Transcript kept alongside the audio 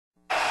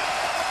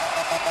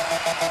Here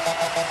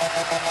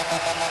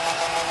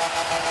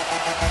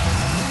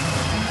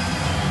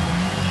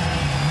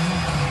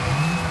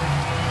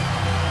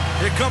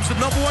comes the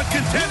 #1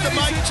 contender,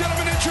 Mike. Ladies and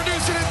gentlemen,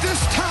 introducing at this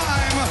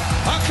time,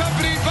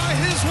 accompanied by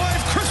his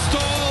wife,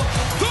 Kristal,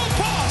 the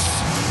boss,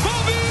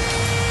 Bobby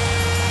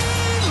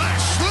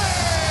Lashley!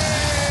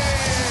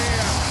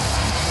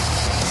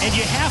 And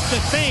you have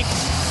to think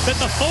that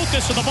the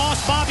focus of the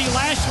boss, Bobby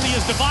Lashley,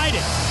 is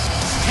divided.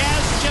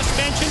 As just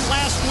mentioned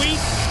last week,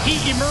 he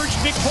emerged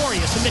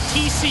victorious in the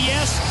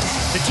TCS,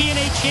 the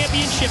TNA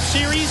Championship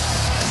Series.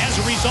 As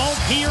a result,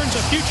 he earns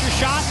a future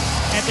shot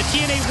at the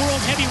TNA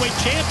World Heavyweight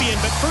Champion.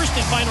 But first,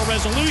 in Final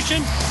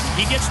Resolution,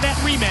 he gets that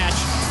rematch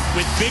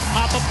with Big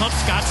Papa Pump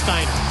Scott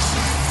Steiner.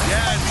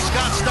 Yeah, and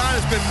Scott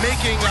Steiner's been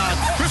making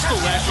Kristal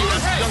Lashley,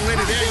 that's the young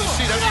lady there, you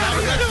see, that's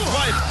his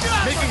wife,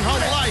 making her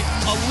life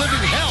a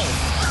living hell.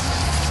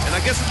 And I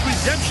guess it's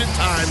redemption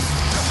time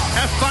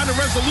at Final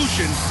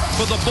Resolution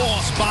for the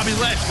boss, Bobby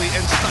Lashley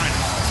and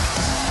Steiner.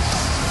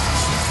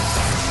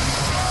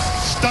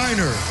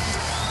 Steiner,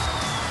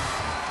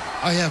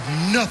 I have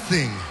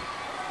nothing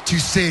to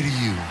say to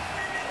you.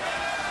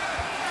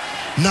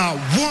 Not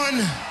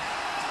one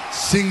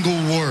single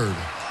word.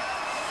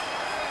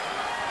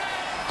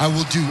 I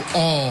will do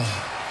all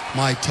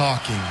my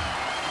talking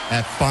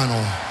at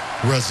Final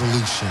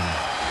Resolution.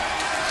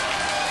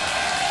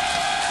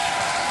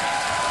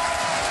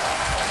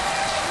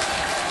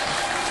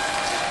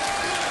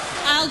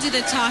 I'll do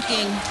the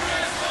talking.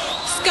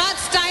 Scott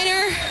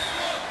Steiner,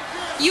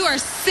 you are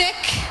sick,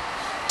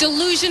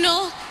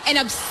 delusional, and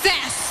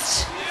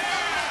obsessed.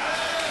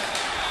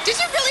 Did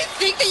you really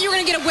think that you were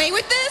going to get away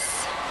with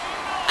this?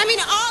 I mean,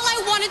 all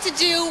I wanted to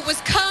do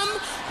was come,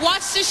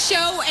 watch the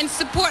show, and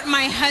support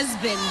my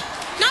husband,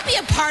 not be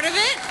a part of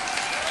it.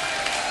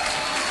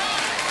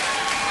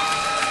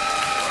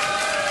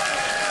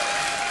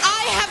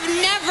 I have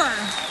never,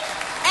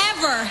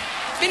 ever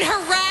been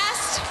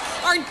harassed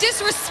or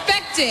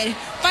disrespected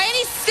by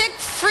any sick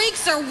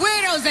freaks or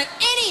weirdos at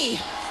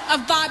any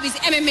of Bobby's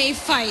MMA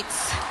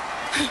fights.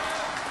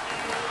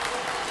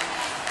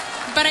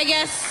 But I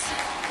guess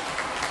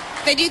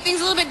they do things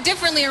a little bit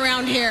differently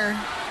around here.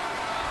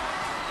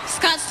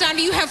 Scott Steiner,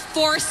 you have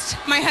forced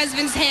my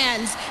husband's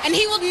hands, and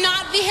he will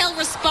not be held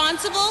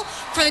responsible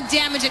for the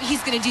damage that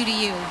he's going to do to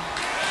you.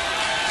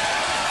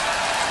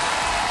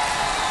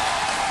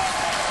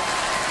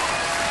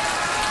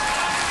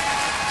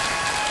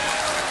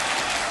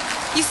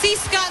 You see,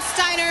 Scott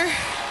Steiner,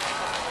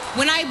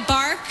 when I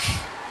bark,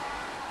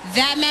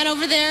 that man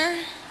over there,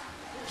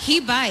 he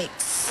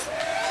bites.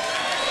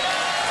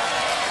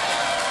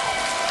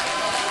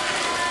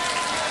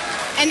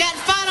 And at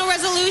Final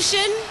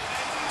Resolution,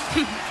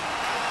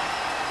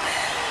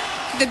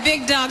 the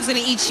big dog's gonna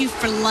eat you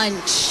for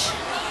lunch.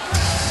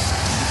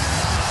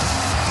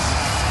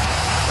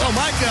 Well,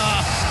 Mike,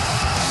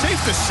 safe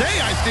to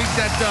say, I think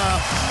that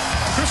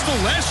Kristal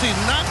Lashley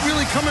not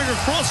really coming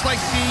across like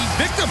the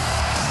victim